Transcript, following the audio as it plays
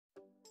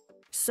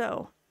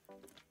So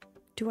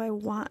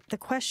the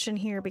question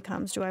here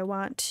becomes, do I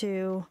want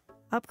to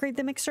upgrade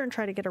the mixer and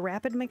try to get a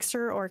rapid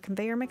mixer or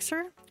conveyor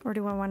mixer? Or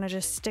do I want to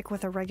just stick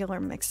with a regular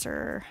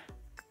mixer?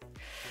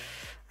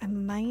 I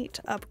might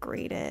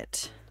upgrade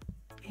it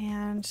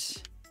and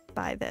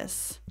buy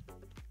this.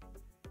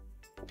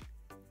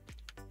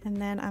 And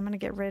then I'm going to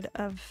get rid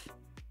of,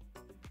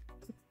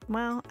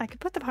 well, I could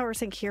put the power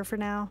sink here for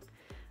now,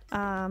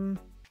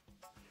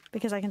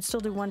 because I can still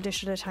do one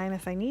dish at a time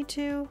if I need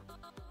to.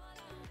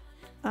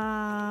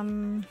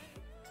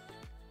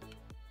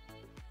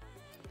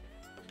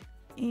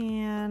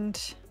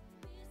 And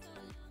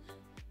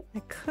I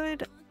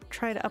could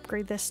try to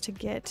upgrade this to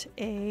get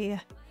a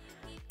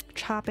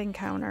chopping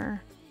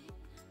counter.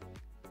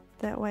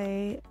 That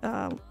way,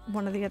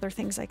 one of the other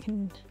things I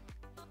can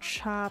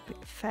chop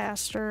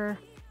faster.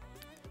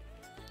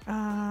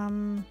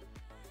 I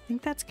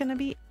think that's gonna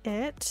be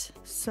it.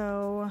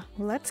 So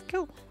let's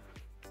go.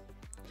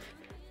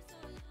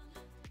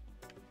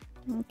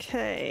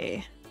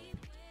 Okay.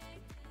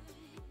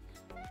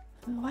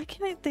 Why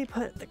can't they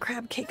put the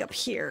crab cake up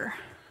here?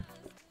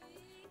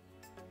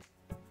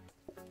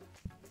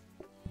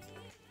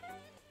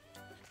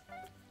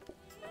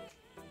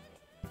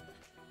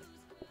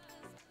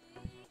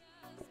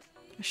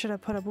 I should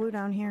have put a blue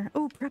down here.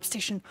 Oh, prep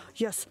station.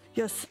 Yes,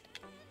 yes.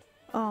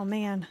 Oh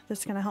man, this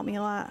is gonna help me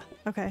a lot.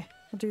 Okay,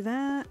 I'll do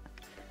that.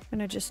 I'm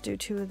gonna just do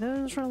 2 of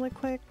those really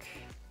quick.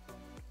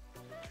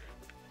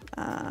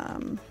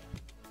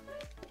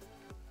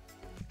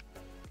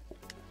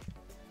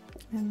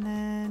 And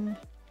then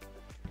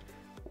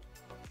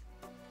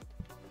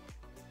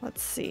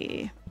let's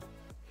see.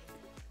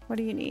 What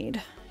do you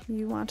need?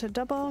 You want a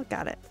double?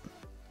 Got it.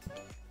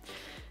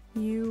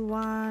 You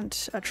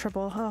want a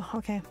triple? Oh,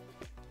 okay.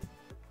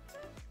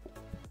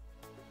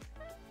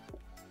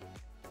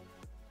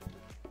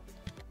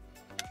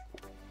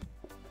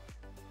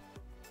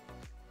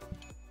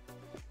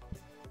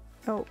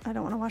 Oh, I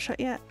don't want to wash out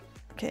yet.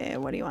 Okay,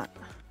 what do you want?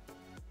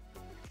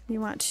 You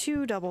want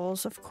 2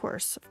 doubles, of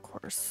course, of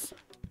course.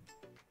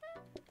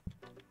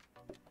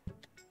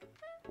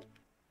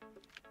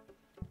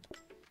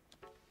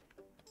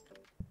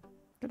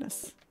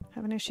 Goodness,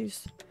 having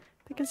issues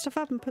picking stuff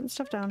up and putting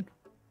stuff down.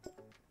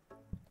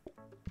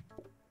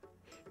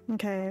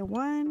 Okay,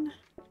 1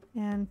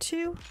 and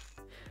 2.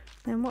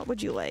 And what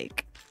would you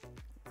like?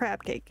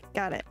 Crab cake,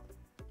 got it.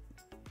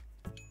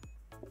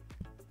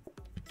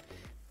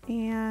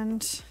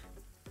 And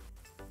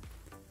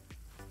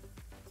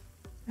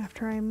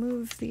after I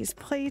move these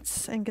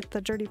plates and get the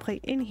dirty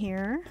plate in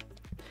here,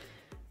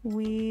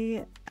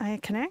 I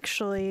can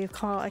actually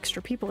call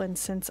extra people in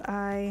since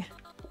I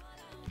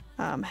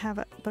have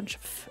a bunch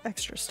of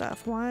extra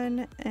stuff.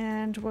 1,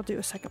 and we'll do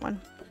a second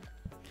one.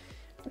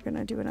 We're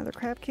gonna do another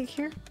crab cake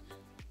here.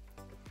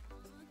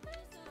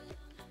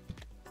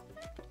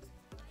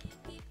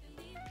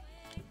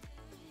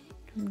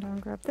 Come down,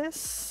 grab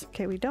this.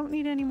 Okay, we don't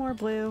need any more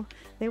blue.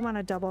 They want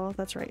a double.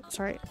 That's right.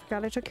 Sorry, I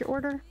forgot I took your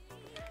order.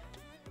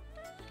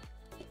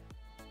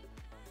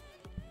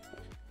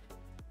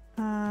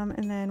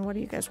 And then what do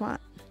you guys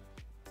want?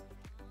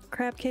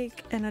 Crab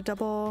cake and a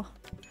double.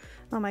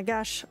 Oh my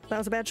gosh, that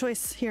was a bad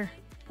choice. Here.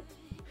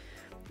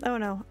 Oh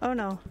no,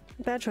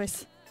 bad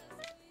choice.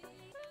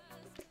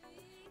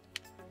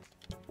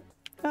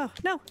 Oh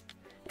no,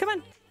 come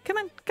on, come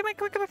on, come on,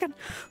 come on, come on, come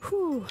on.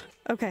 Whew.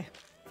 Okay,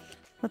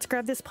 let's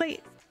grab this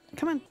plate.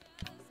 Come on.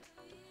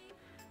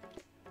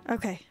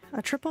 Okay,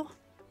 a triple?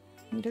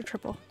 Need a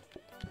triple.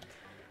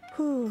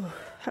 Whew,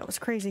 that was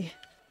crazy.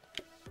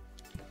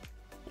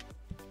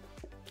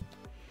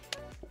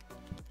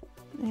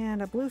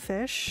 And a blue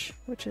fish,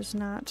 which is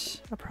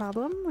not a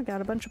problem. We got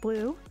a bunch of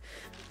blue.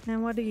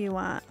 And what do you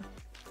want?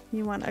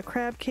 You want a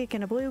crab cake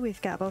and a blue? We've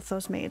got both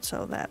those made,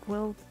 so that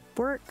will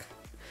work.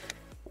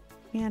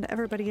 And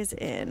everybody is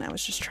in. I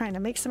was just trying to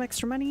make some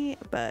extra money,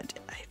 but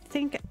I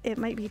think it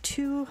might be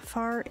too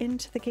far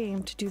into the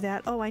game to do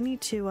that. Oh, I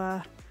need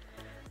to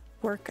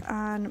work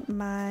on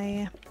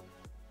my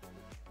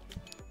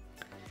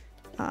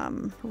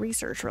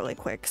research really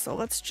quick. So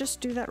let's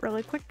just do that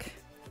really quick.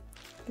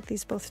 Get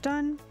these both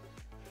done.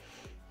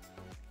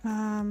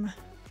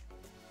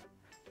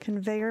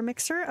 Conveyor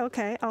mixer.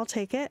 Okay, I'll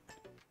take it.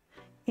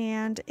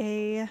 And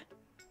a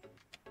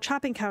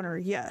chopping counter.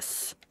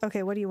 Yes.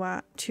 Okay, what do you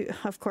want?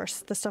 Of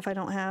course, the stuff I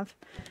don't have.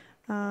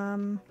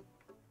 The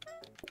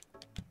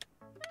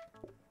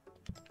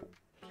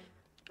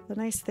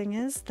nice thing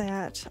is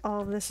that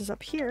all of this is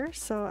up here,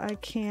 so I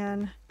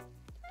can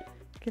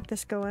get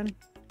this going.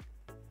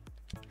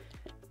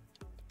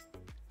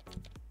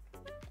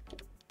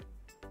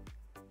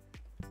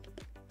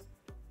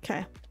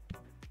 Okay,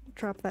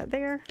 drop that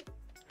there.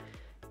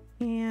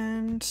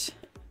 And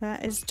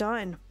that is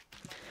done.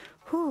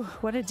 Whew,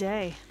 what a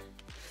day.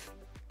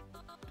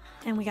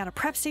 And we got a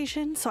prep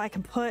station, so I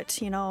can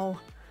put, you know,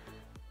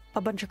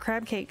 a bunch of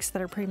crab cakes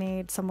that are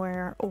pre-made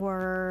somewhere,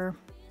 or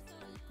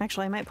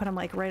actually I might put them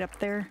like right up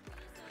there.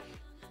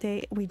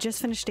 We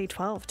just finished day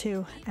 12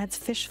 too. Adds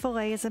fish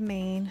fillet as a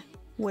main,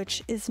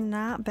 which is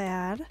not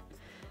bad,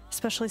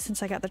 especially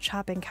since I got the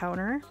chopping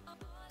counter.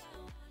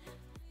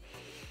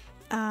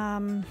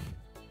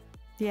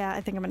 Yeah,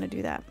 I think I'm gonna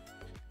do that.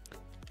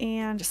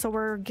 And so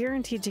we're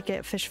guaranteed to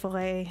get fish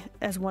fillet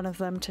as one of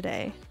them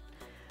today.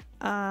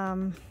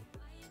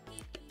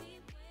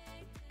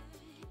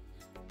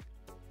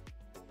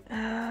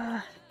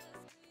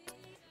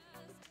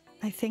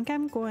 I think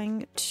I'm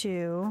going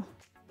to,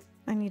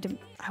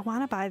 I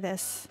want to buy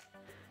this,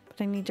 but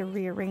I need to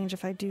rearrange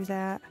if I do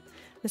that.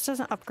 This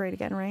doesn't upgrade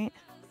again, right?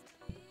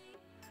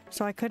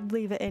 So I could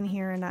leave it in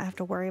here and not have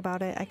to worry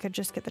about it. I could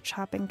just get the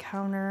chopping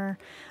counter.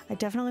 I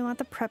definitely want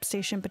the prep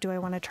station, but do I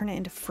want to turn it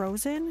into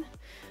frozen?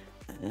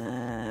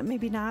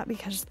 Maybe not,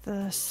 because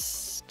the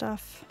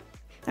stuff,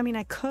 I mean,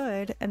 I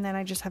could, and then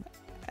I just have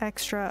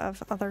extra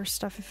of other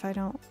stuff if I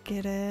don't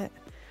get it.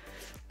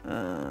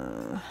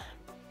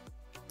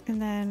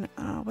 And then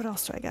what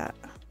else do I got?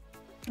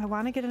 I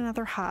want to get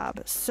another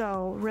hob,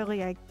 so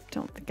really I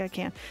don't think I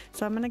can.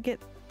 So I'm gonna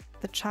get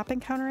the chopping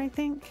counter, I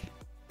think,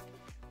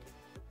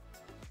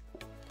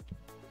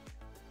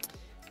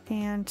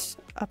 and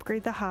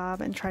upgrade the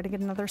hob and try to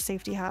get another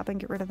safety hob and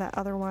get rid of that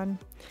other one.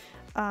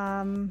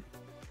 Well,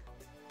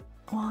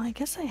 I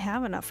guess I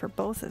have enough for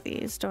both of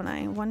these, don't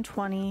I?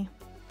 120.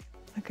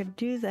 I could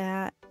do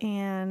that,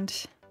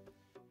 and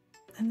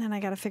then I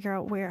got to figure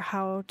out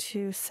how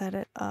to set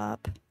it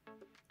up.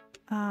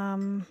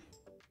 I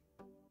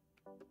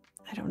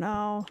don't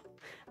know.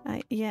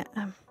 Yeah.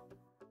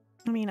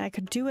 I mean, I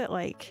could do it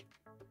like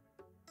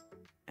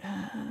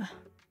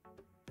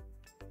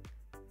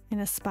in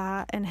a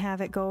spot and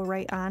have it go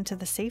right onto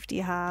the safety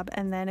hob,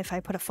 and then if I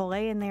put a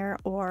fillet in there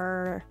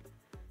or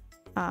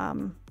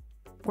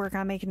work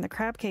on making the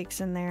crab cakes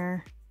in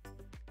there.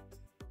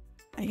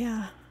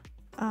 Yeah.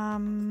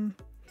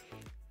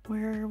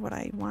 Where would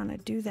I want to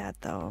do that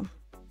though?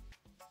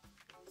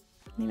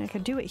 I mean, I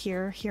could do it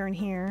here, here, and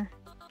here.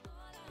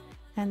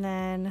 And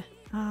then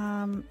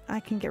I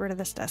can get rid of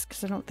this desk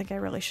because I don't think I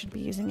really should be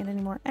using it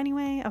anymore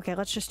anyway. Okay,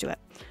 let's just do it.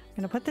 I'm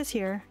gonna put this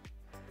here.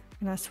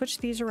 I'm gonna switch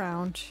these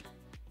around.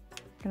 I'm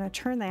gonna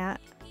turn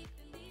that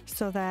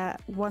so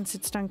that once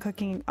it's done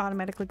cooking, it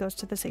automatically goes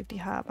to the safety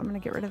hob. I'm gonna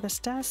get rid of this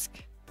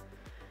desk.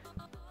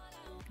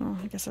 Oh,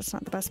 I guess that's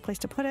not the best place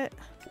to put it.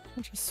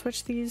 I'll just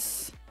switch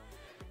these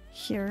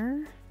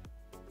here.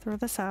 Throw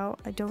this out.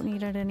 I don't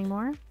need it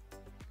anymore.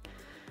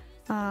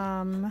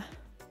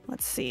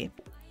 Let's see.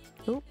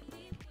 Oop.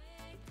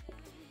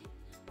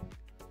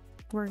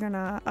 We're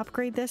gonna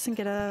upgrade this and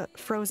get a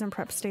frozen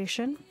prep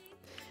station.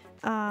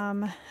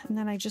 And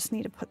then I just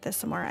need to put this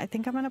somewhere. I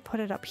think I'm gonna put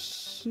it up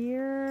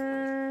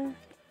here.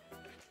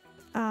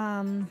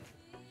 And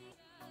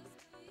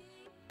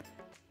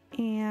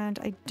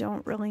I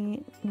don't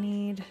really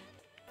need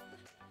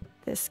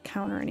this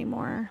counter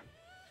anymore.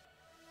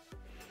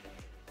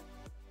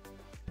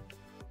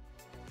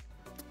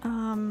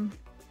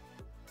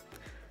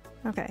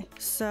 Okay,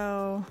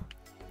 so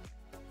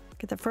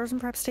get the frozen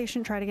prep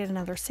station, try to get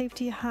another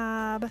safety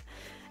hob.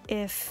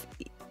 If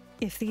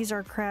these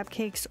are crab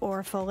cakes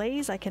or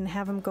fillets, I can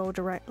have them go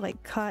direct,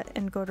 like cut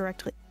and go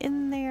directly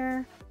in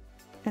there.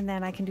 And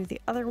then I can do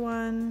the other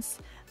ones.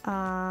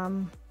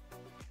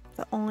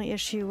 The only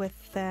issue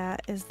with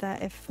that is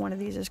that if one of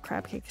these is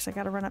crab cakes, I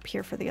gotta run up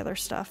here for the other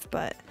stuff,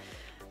 but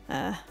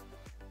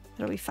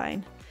it'll be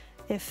fine.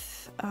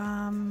 If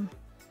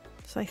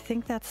so I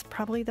think that's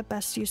probably the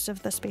best use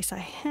of the space I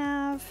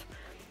have.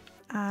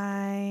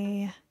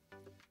 I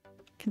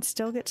can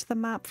still get to the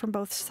mop from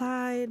both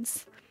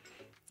sides.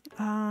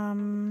 I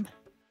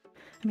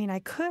mean, I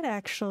could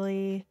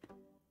actually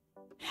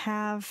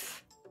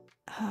have,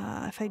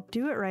 if I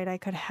do it right,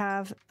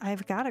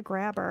 I've got a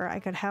grabber. I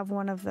could have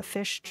one of the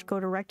fish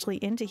go directly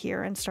into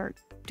here and start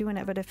doing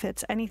it. But if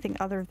it's anything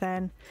other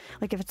than,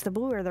 like if it's the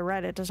blue or the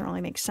red, it doesn't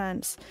really make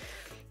sense.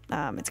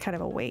 It's kind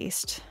of a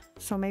waste.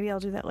 So maybe I'll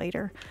do that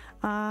later.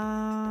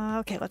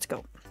 Okay, let's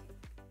go.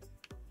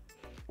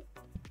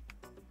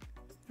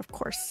 Of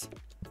course.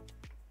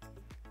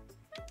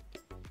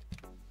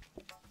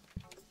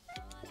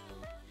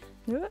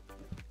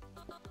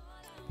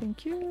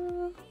 Thank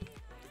you.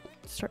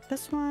 Start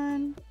this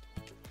one.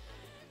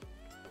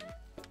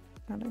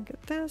 Gotta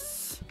get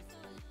this.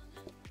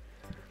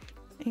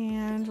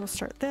 And we'll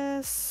start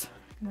this.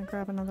 I'm gonna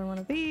grab another one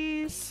of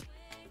these.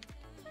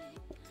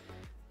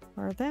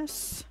 Or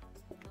this.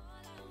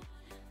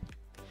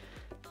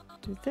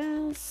 Do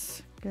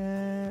this.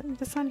 Get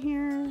this on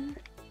here.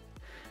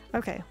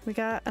 Okay, we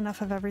got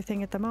enough of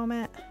everything at the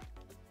moment.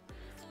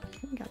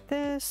 We got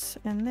this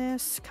and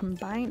this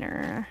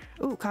combiner.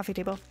 Ooh, coffee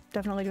table.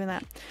 Definitely doing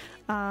that.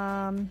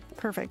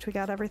 Perfect. We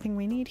got everything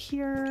we need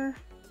here.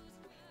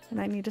 And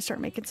I need to start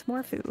making some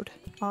more food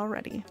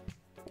already.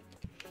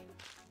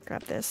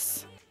 Grab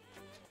this.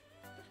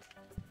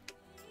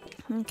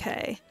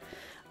 Okay.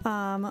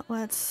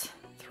 Let's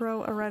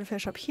throw a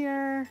redfish up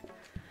here.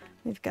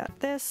 We've got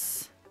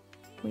this.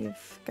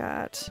 We've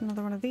got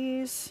another one of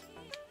these.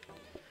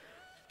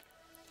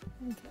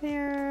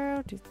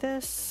 There. Do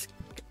this.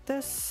 Get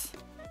this.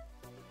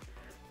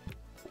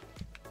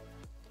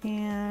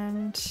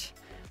 And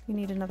we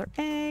need another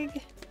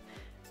egg.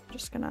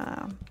 Just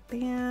gonna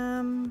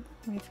bam.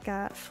 We've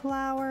got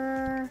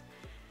flour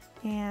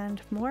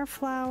And more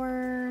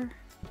flour.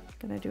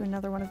 Gonna do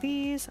another one of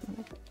these. I'm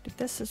gonna do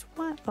this as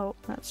what? Oh,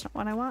 that's not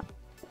what I want.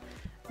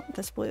 I want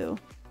this blue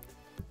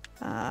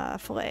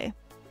fillet.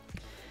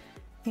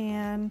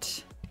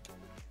 And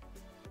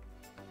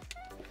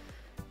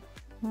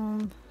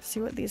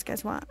see what these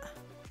guys want.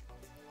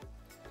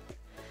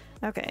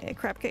 Okay,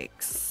 crab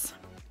cakes.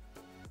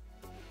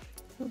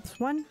 That's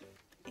 1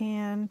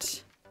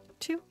 and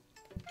 2.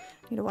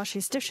 Need to wash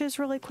these dishes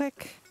really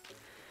quick.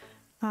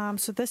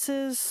 So this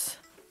is,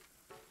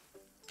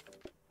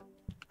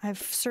 I've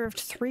served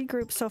 3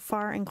 groups so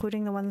far,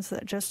 including the ones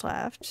that just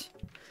left.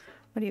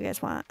 What do you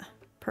guys want?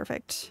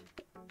 Perfect.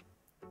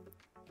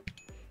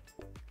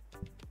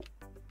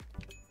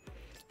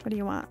 What do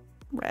you want?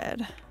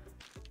 Red.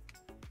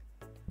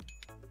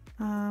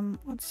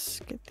 Let's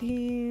get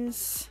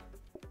these.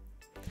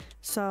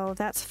 So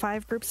that's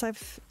 5 groups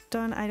I've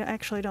done. I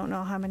actually don't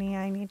know how many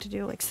I need to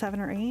do, like 7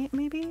 or 8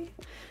 maybe.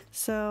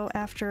 So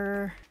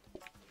after,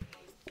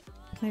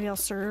 maybe I'll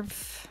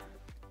serve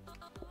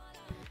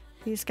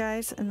these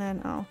guys and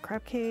then, oh,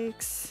 crab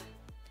cakes.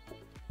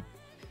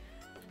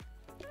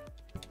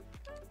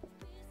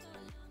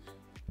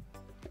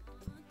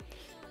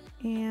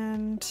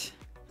 And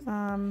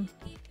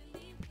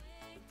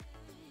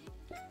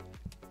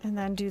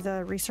then do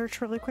the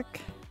research really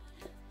quick.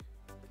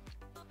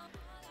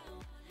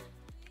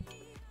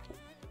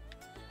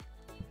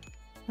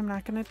 I'm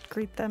not gonna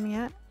greet them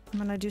yet. I'm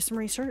gonna do some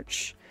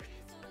research.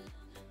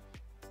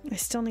 I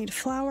still need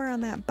flour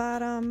on that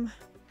bottom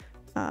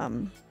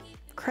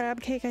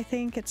crab cake, I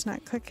think. It's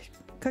not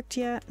cooked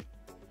yet.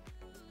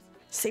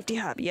 Safety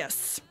hob,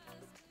 yes.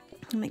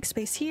 Make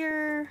space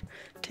here.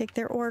 Take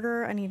their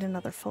order. I need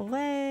another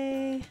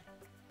fillet.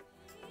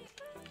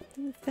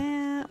 Do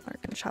that. We're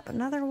gonna chop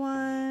another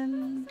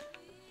one.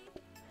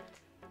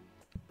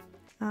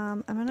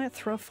 I'm gonna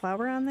throw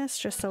flour on this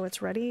just so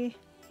it's ready.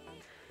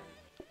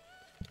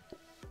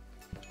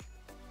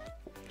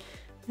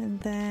 And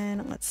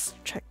then let's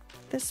check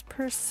this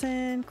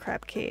person.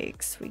 Crab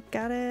cakes, we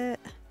got it.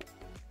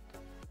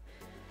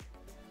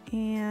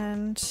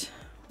 And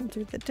we'll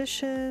do the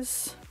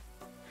dishes.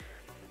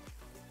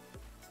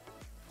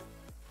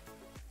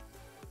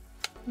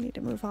 Need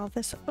to move all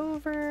this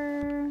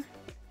over.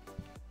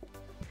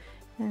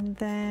 And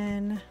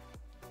then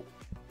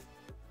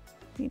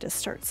need to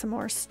start some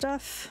more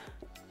stuff.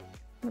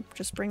 I'll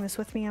just bring this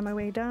with me on my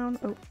way down.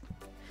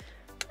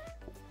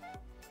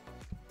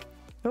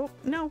 Oh,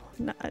 no,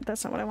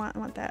 that's not what I want. I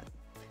want that.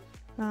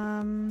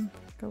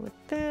 Go with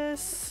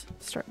this.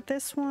 Start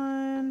this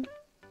one.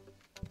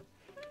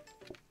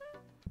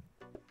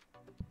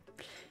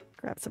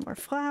 Grab some more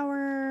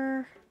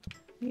flour.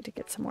 Need to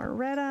get some more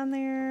red on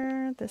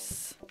there.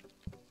 This.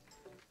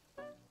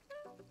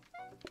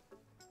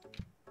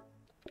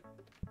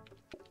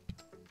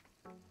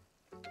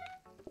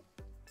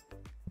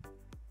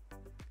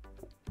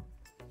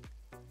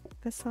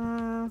 This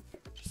off.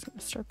 Just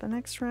gonna start the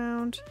next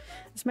round.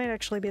 This might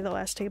actually be the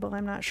last table,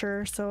 I'm not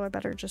sure, so I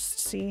better just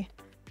see.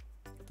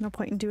 No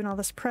point in doing all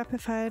this prep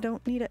if I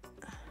don't need it.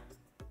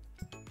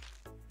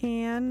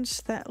 And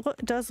that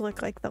does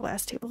look like the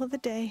last table of the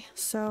day.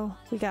 So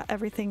we got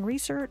everything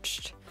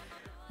researched.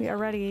 We are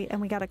ready,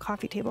 and we got a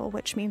coffee table,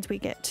 which means we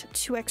get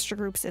 2 extra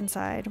groups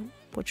inside,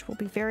 which will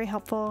be very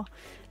helpful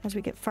as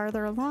we get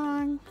farther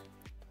along.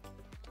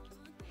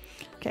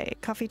 Okay,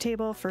 coffee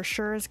table for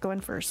sure is going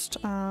first.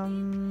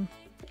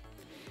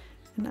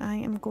 And I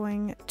am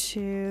going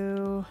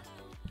to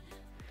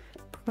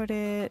put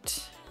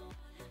it...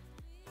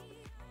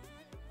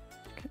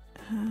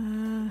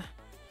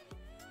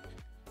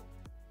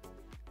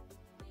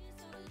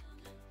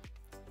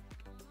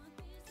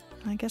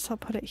 I guess I'll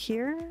put it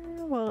here.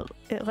 Will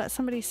it let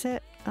somebody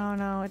sit? Oh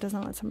no, it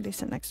doesn't let somebody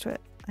sit next to it.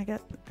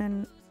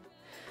 And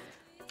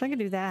I can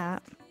do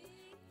that.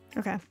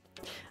 Okay.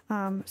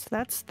 So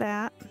that's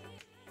that.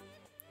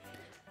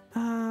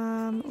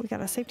 We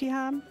got a safety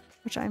hob,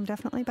 which I'm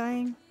definitely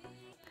buying.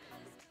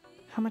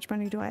 How much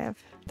money do I have?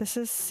 This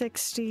is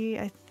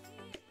 60.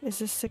 Is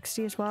this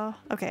 60 as well?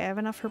 Okay, I have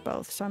enough for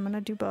both, so I'm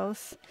gonna do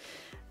both.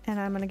 And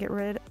I'm gonna get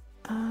rid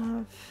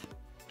of...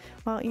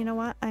 Well, you know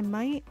what? I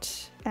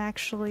might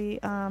actually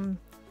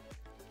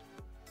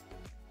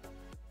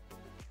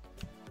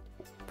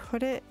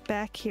put it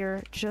back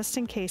here just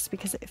in case,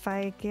 because if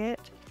I get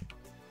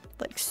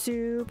like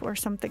soup or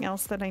something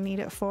else that I need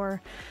it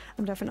for,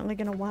 I'm definitely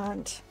gonna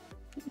want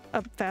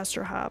a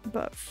faster hob.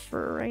 But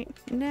for right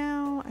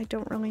now, I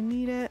don't really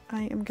need it.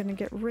 I am gonna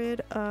get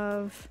rid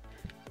of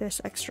this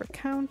extra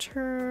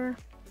counter.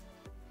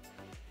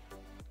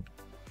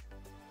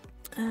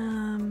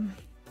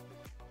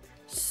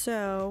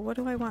 So what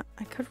do I want?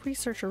 I could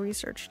research a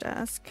research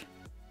desk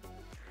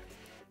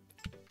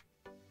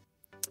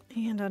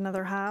and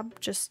another hob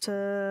just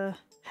to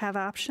have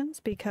options,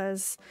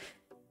 because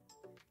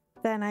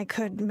then I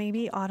could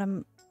maybe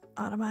automate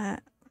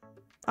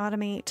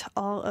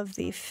all of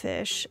the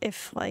fish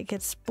if like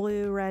it's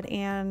blue, red,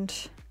 and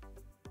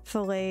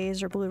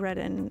fillets or blue, red,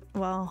 and,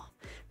 well,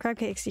 crab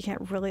cakes you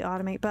can't really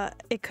automate,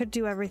 but it could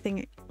do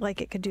everything.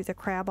 Like, it could do the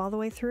crab all the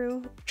way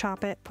through,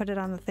 chop it, put it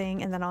on the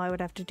thing, and then all I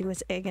would have to do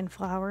is egg and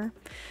flour.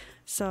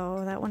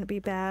 So that wouldn't be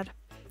bad.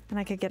 And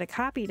I could get a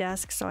copy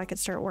desk so I could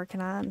start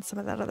working on some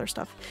of that other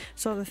stuff.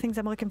 So the things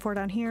I'm looking for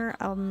down here,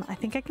 I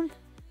think I can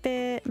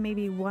fit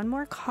maybe one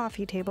more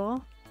coffee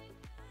table.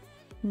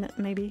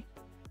 Maybe.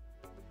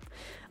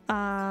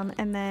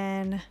 And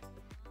then,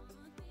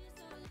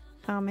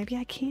 maybe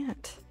I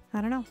can't.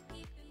 I don't know.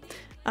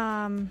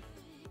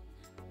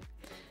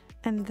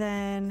 And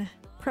then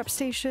prep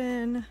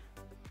station,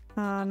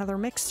 another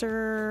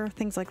mixer,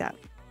 things like that.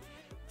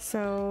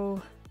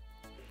 So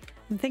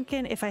I'm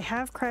thinking if I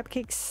have crab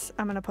cakes,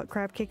 I'm gonna put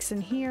crab cakes in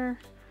here.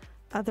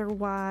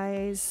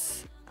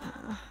 Otherwise,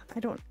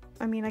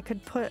 I mean, I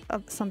could put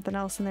something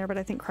else in there, but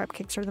I think crab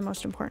cakes are the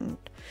most important.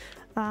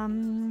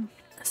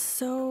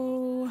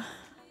 So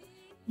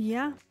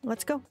yeah,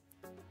 let's go.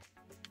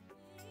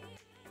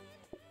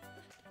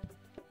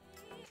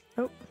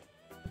 Oh.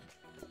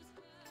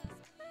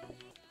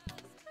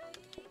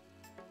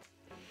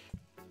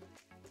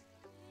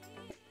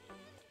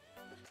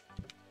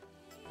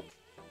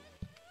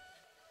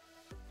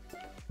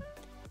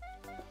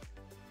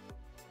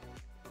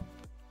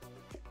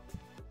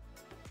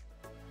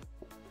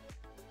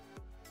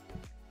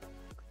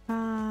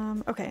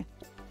 Okay,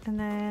 and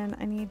then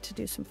I need to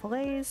do some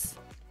fillets.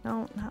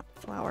 No, not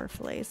flour,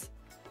 fillets.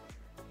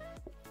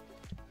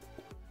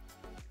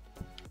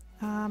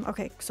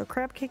 Okay, so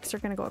crab cakes are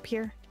gonna go up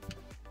here.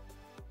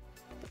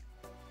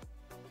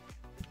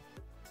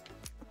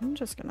 I'm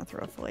just gonna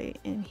throw a fillet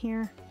in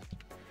here.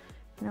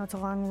 I know it's a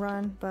long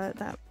run, but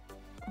that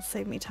will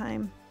save me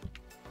time.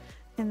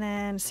 And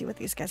then see what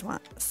these guys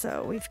want.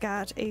 So we've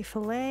got a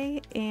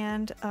fillet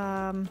and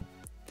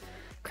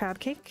crab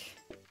cake.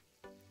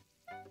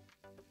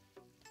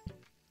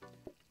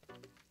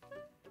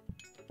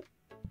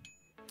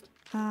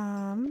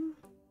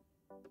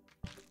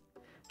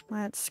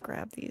 Let's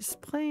grab these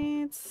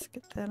plates,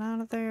 get that out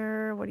of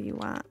there. What do you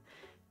want?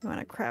 You want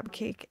a crab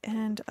cake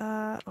and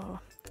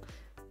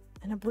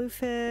and a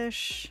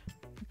bluefish.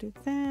 Do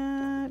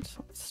that.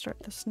 Let's start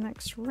this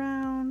next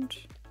round.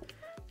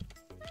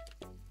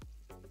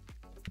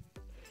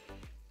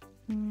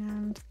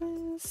 And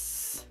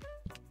this.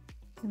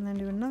 And then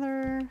do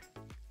another.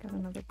 Got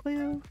another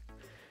blue.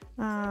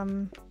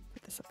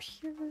 Put this up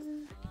here.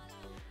 I'm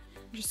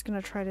just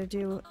gonna try to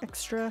do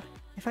extra.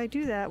 If I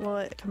do that, will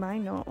it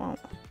combine? No, it won't.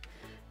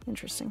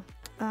 Interesting.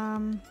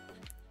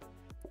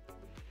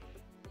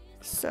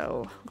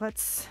 So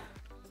let's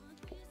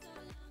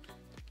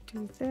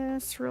do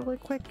this really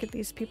quick, get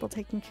these people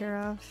taken care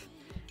of,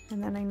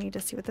 and then I need to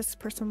see what this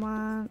person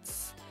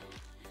wants.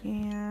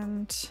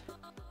 And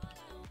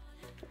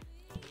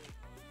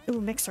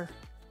ooh, mixer.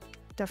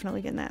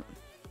 Definitely getting that.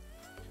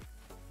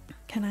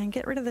 Can I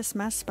get rid of this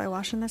mess by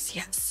washing this?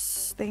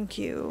 Yes, thank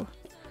you.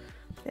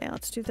 Okay,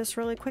 let's do this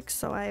really quick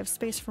so I have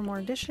space for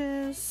more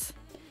dishes.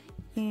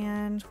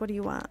 And what do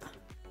you want?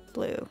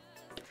 Blue.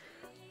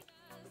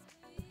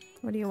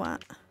 What do you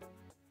want?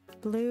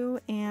 Blue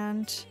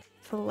and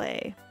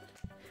fillet.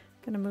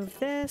 Gonna move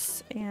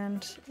this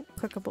and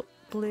cook a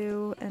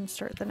blue and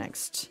start the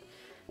next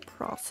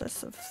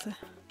process of the...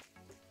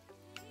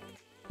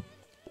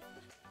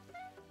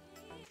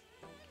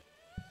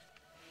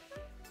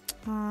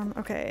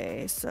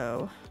 Okay,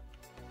 so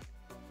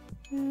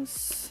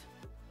this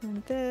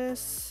and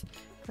this,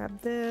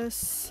 grab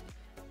this.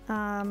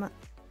 I'm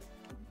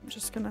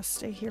just gonna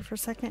stay here for a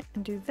second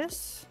and do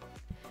this,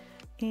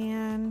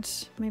 and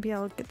maybe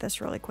I'll get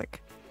this really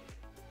quick.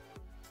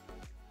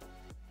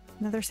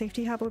 Another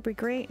safety hob would be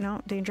great.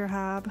 No, danger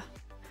hob.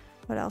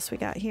 What else we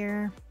got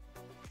here?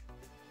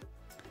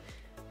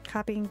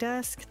 Copying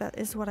desk, that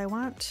is what I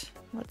want.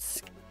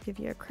 Let's give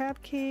you a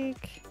crab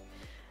cake.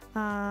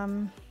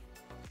 I'm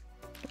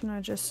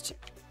gonna just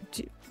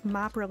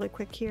mop really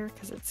quick here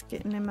because it's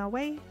getting in my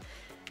way.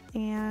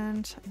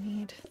 And I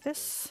need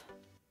this.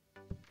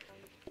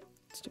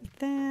 Let's do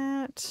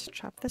that.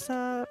 Chop this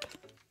up.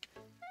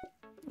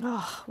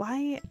 Oh,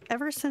 why?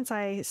 Ever since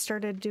I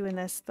started doing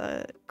this,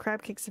 the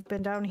crab cakes have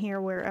been down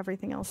here where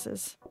everything else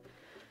is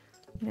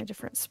in a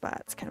different spot.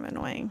 It's kind of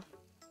annoying.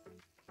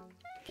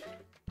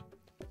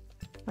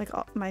 Like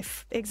all my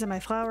eggs and my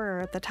flour are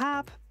at the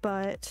top,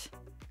 but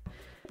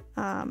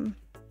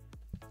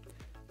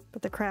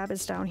the crab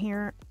is down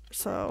here.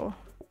 So,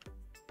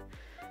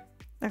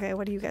 okay,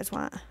 what do you guys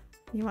want?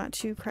 You want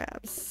 2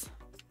 crabs.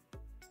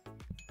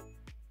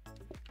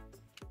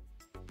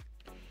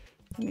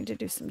 I need to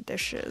do some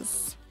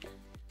dishes.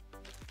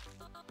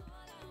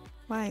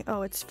 Why?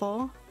 Oh, it's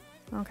full?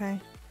 Okay.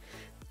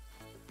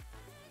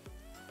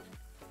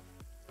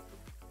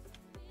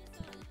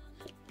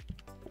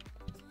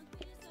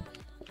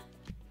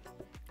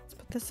 Let's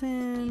put this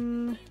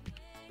in.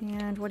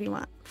 And what do you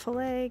want?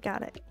 Filet?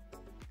 Got it.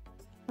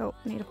 Oh,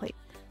 I need a plate.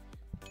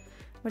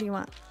 What do you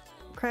want?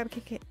 Crab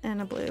cake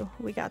and a blue.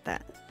 We got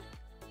that.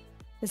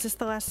 Is this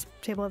the last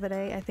table of the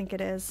day? I think it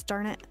is.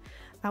 Darn it.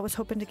 I was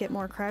hoping to get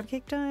more crab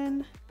cake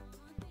done.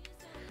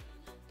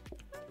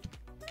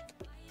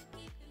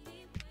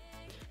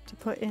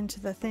 put into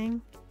the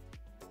thing.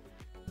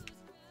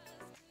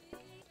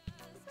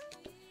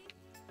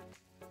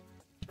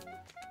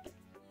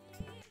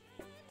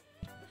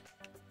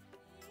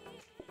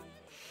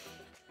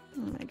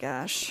 Oh my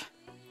gosh.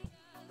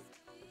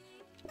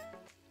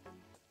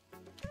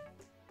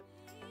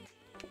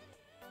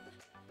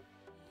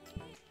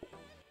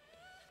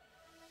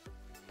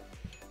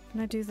 I'm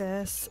gonna do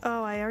this.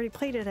 Oh, I already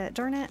plated it.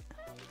 Darn it.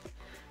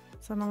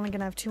 So I'm only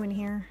gonna have 2 in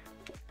here.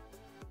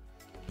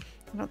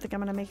 I don't think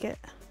I'm gonna make it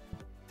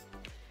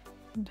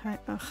in time.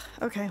 Ugh.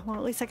 Okay, well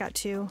at least I got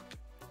 2.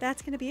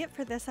 That's gonna be it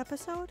for this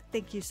episode.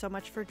 Thank you so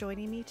much for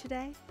joining me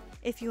today.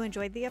 If you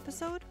enjoyed the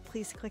episode,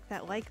 please click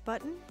that like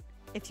button.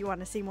 If you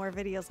want to see more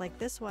videos like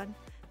this one,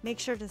 make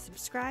sure to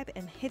subscribe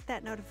and hit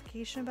that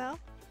notification bell.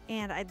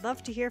 And I'd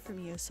love to hear from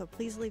you, so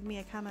please leave me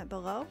a comment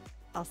below.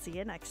 I'll see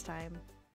you next time.